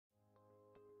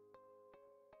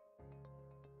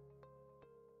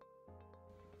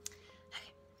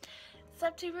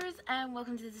What's up, tubers, and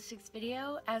welcome to this week's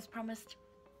video. As promised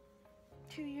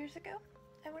 2 years ago,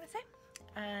 I want to say.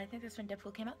 I think that's when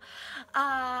Deadpool came out.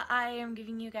 I am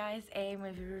giving you guys a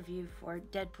movie review for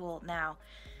Deadpool. Now,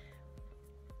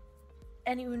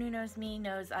 anyone who knows me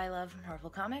knows I love Marvel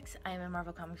Comics. I am a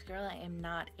Marvel Comics girl. I am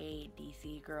not a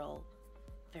DC girl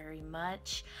very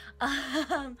much.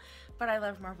 But I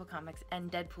love Marvel Comics,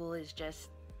 and Deadpool is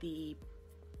just he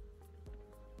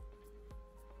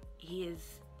is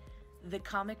the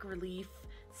comic relief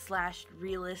slash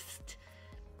realist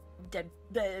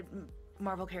the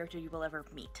Marvel character you will ever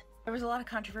meet. There was a lot of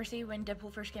controversy when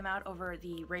Deadpool first came out over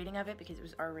the rating of it because it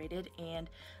was R-rated, and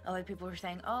a lot of people were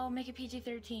saying, oh, make it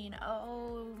PG-13,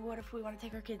 oh, what if we want to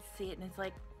take our kids to see it? And it's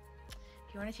like,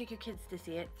 if you want to take your kids to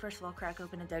see it, first of all, crack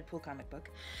open a Deadpool comic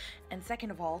book, and second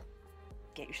of all,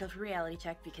 get yourself a reality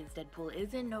check, because Deadpool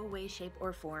is in no way, shape,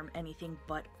 or form anything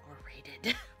but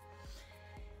R-rated.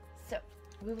 So,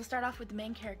 we will start off with the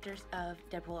main characters of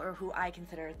Deadpool, or who I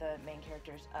consider the main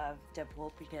characters of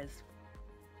Deadpool, because,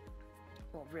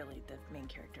 well, really, the main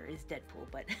character is Deadpool,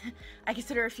 but I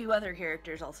consider a few other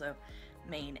characters also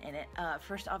main in it.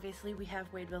 First, obviously, we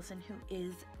have Wade Wilson, who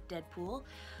is Deadpool.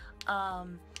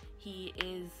 He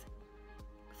is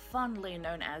fondly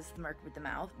known as the Merc with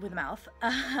the mouth.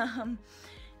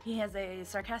 He has a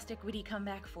sarcastic, witty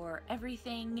comeback for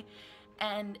everything,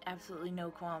 and absolutely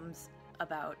no qualms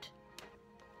about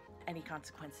any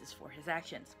consequences for his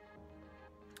actions,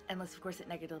 unless of course it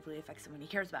negatively affects someone he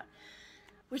cares about.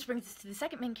 Which brings us to the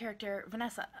second main character,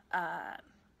 Vanessa.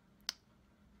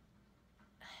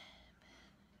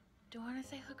 Do I want to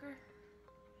say hooker?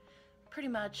 Pretty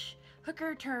much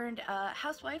hooker turned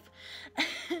housewife.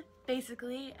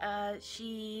 Basically,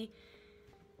 she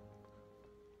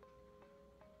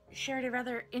shared a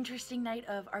rather interesting night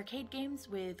of arcade games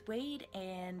with Wade,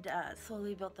 and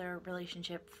slowly built their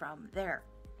relationship from there.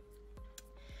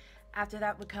 After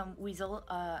that would come Weasel,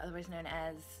 otherwise known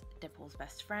as Deadpool's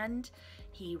best friend.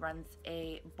 He runs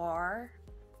a bar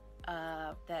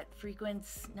that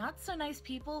frequents not so nice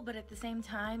people, but at the same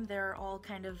time they're all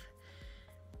kind of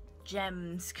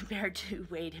gems compared to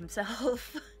Wade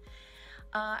himself.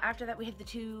 After that we have the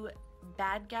two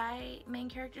bad guy main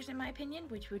characters, in my opinion,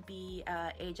 which would be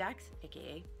Ajax,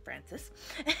 aka Francis,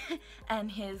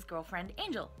 and his girlfriend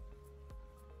Angel.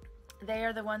 They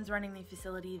are the ones running the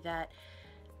facility that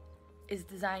is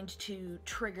designed to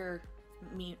trigger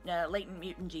latent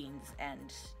mutant genes,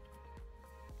 and,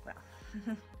 well,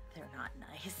 they're not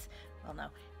nice. Well, no,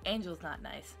 Angel's not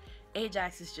nice.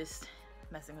 Ajax is just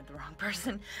messing with the wrong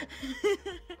person.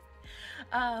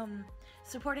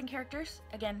 Supporting characters,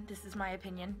 again, this is my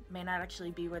opinion, may not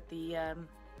actually be what the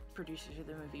producers of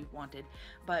the movie wanted,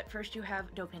 but first you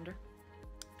have Dopinder,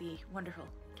 the wonderful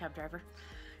cab driver,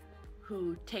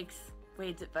 who takes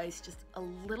Wade's advice just a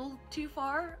little too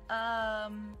far,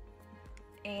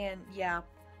 and yeah,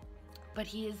 but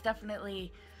he is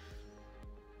definitely,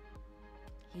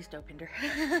 he's Dopinder.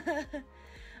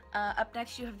 Up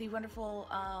next you have the wonderful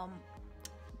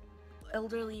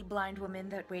elderly blind woman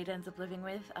that Wade ends up living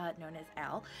with, known as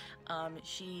Al.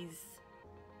 She's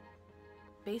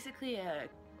basically a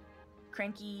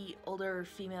cranky older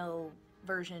female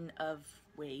version of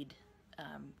Wade,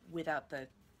 without the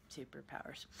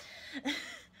superpowers.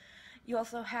 You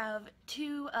also have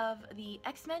two of the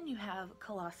X-Men. You have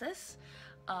Colossus,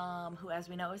 who, as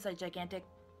we know, is a gigantic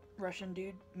Russian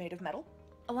dude made of metal.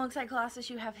 Alongside Colossus,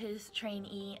 you have his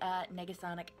trainee,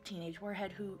 Negasonic Teenage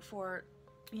Warhead, who, for,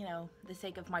 you know, the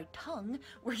sake of my tongue,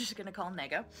 we're just gonna call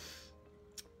Nega.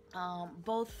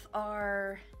 Both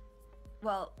are,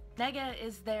 well, Nega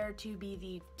is there to be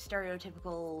the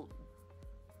stereotypical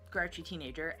grouchy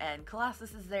teenager, and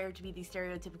Colossus is there to be the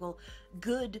stereotypical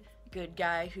good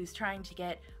guy who's trying to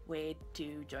get Wade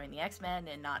to join the X-Men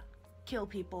and not kill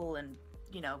people and,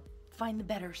 you know, find the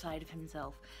better side of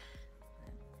himself.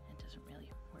 It doesn't really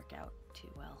work out too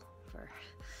well for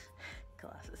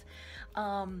Colossus.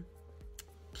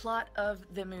 Plot of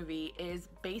the movie is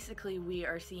basically we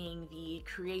are seeing the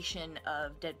creation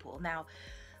of Deadpool. Now,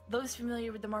 those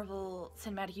familiar with the Marvel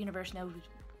Cinematic Universe know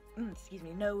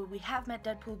we have met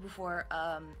Deadpool before.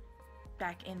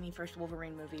 Back in the first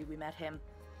Wolverine movie, we met him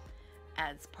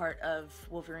as part of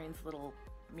Wolverine's little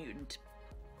mutant.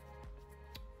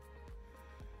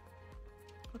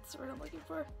 What's the word I'm looking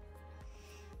for?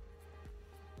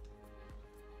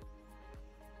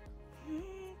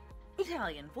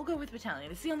 Battalion. We'll go with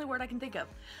battalion. It's the only word I can think of.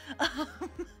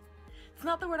 It's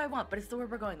not the word I want, but it's the word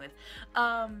we're going with.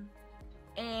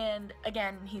 And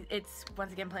again, it's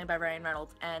once again played by Ryan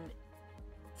Reynolds, and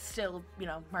still, you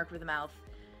know, Mark with the mouth,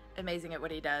 amazing at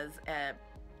what he does.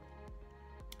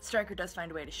 Stryker does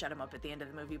find a way to shut him up at the end of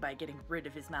the movie by getting rid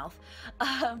of his mouth.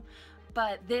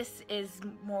 But this is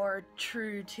more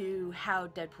true to how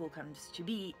Deadpool comes to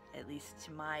be, at least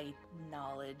to my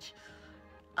knowledge.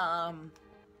 And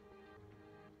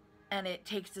it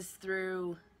takes us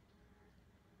through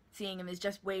seeing him as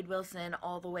just Wade Wilson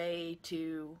all the way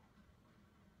to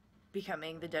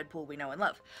becoming the Deadpool we know and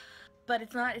love. But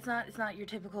it's not your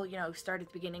typical, you know, start at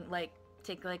the beginning, like,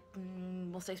 take, like,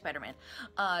 we'll say Spider-Man.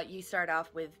 You start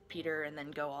off with Peter and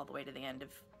then go all the way to the end of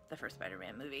the first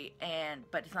Spider-Man movie,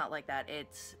 but it's not like that.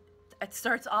 It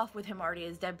starts off with him already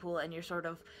as Deadpool, and you're sort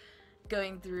of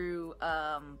going through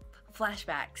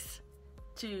flashbacks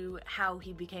to how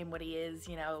he became what he is,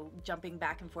 you know, jumping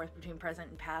back and forth between present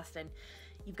and past, and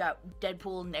you've got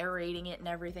Deadpool narrating it and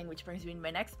everything, which brings me to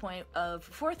my next point of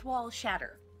fourth wall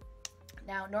shatter.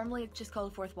 Now, normally it's just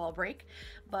called fourth wall break,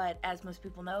 but as most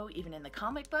people know, even in the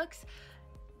comic books,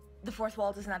 the fourth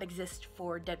wall does not exist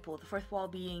for Deadpool. The fourth wall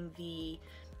being the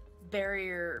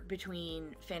barrier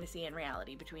between fantasy and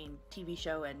reality, between TV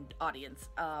show and audience.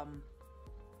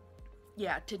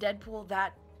 Yeah, to Deadpool,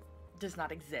 that does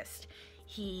not exist.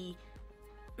 He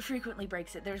frequently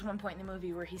breaks it. There's one point in the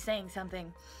movie where he's saying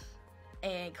something,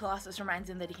 and Colossus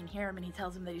reminds him that he can hear him, and he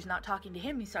tells him that he's not talking to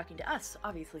him, he's talking to us,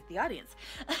 obviously, the audience.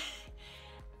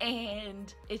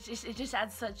 And it just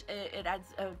adds it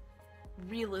adds a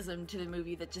realism to the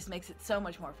movie that just makes it so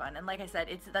much more fun. And like I said,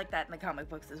 it's like that in the comic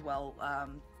books as well.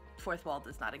 Fourth wall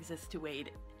does not exist to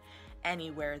Wade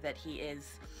anywhere that he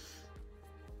is.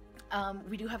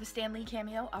 We do have a Stan Lee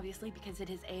cameo, obviously, because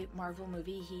it is a Marvel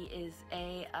movie. He is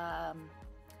a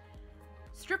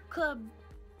strip club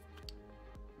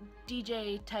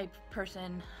DJ type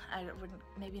person.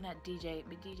 Maybe not DJ.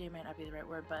 DJ might not be the right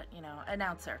word, but you know,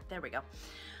 announcer. There we go.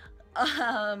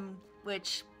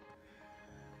 Which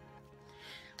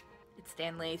it's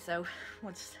Stan Lee, so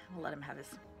we'll let him have his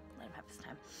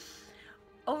time.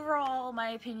 Overall,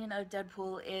 my opinion of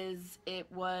Deadpool is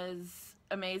it was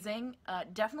amazing.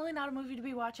 Definitely not a movie to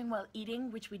be watching while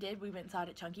eating, which we did. We went and saw it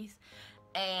at Chunky's,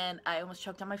 and I almost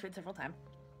choked on my food several times.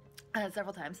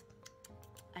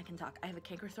 I can talk. I have a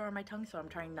canker sore on my tongue, so I'm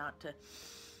trying not to.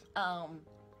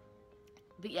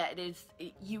 But yeah,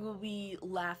 you will be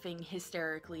laughing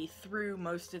hysterically through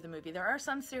most of the movie. There are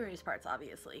some serious parts,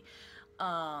 obviously,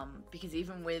 because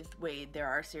even with Wade, there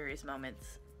are serious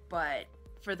moments. But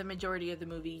for the majority of the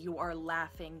movie, you are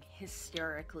laughing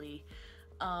hysterically.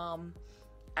 I'll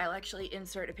actually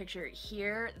insert a picture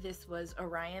here. This was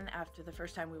Orion after the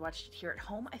first time we watched it here at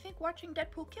home. I think watching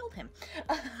Deadpool killed him.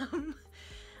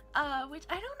 Which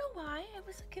I don't know why. It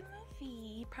was a good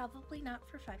movie. Probably not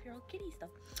for 5-year-old kiddies, though.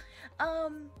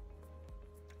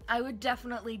 I would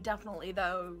definitely,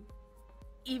 though,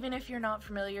 even if you're not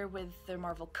familiar with the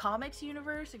Marvel Comics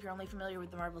universe, if you're only familiar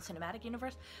with the Marvel Cinematic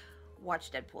Universe,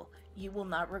 watch Deadpool. You will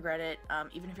not regret it.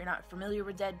 Even if you're not familiar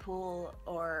with Deadpool,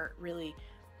 or really...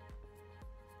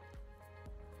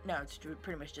 No, it's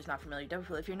pretty much just not familiar with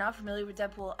Deadpool. If you're not familiar with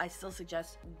Deadpool, I still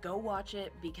suggest go watch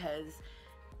it, because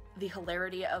the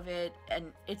hilarity of it,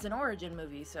 and it's an origin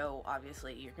movie, so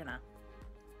obviously you're gonna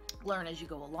learn as you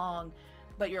go along,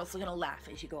 but you're also gonna laugh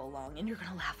as you go along, and you're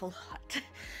gonna laugh a lot.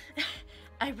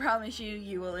 I promise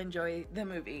you will enjoy the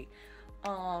movie.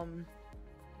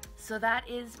 So that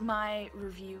is my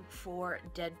review for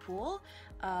Deadpool.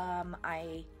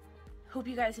 I hope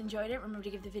you guys enjoyed it. Remember to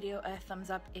give the video a thumbs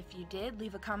up if you did.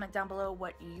 Leave a comment down below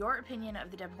what your opinion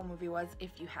of the Deadpool movie was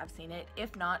if you have seen it.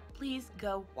 If not, please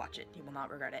go watch it. You will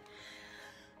not regret it.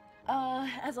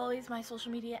 As always, my social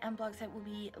media and blog site will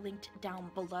be linked down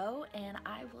below, and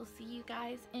I will see you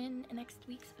guys in next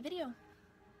week's video.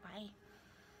 Bye.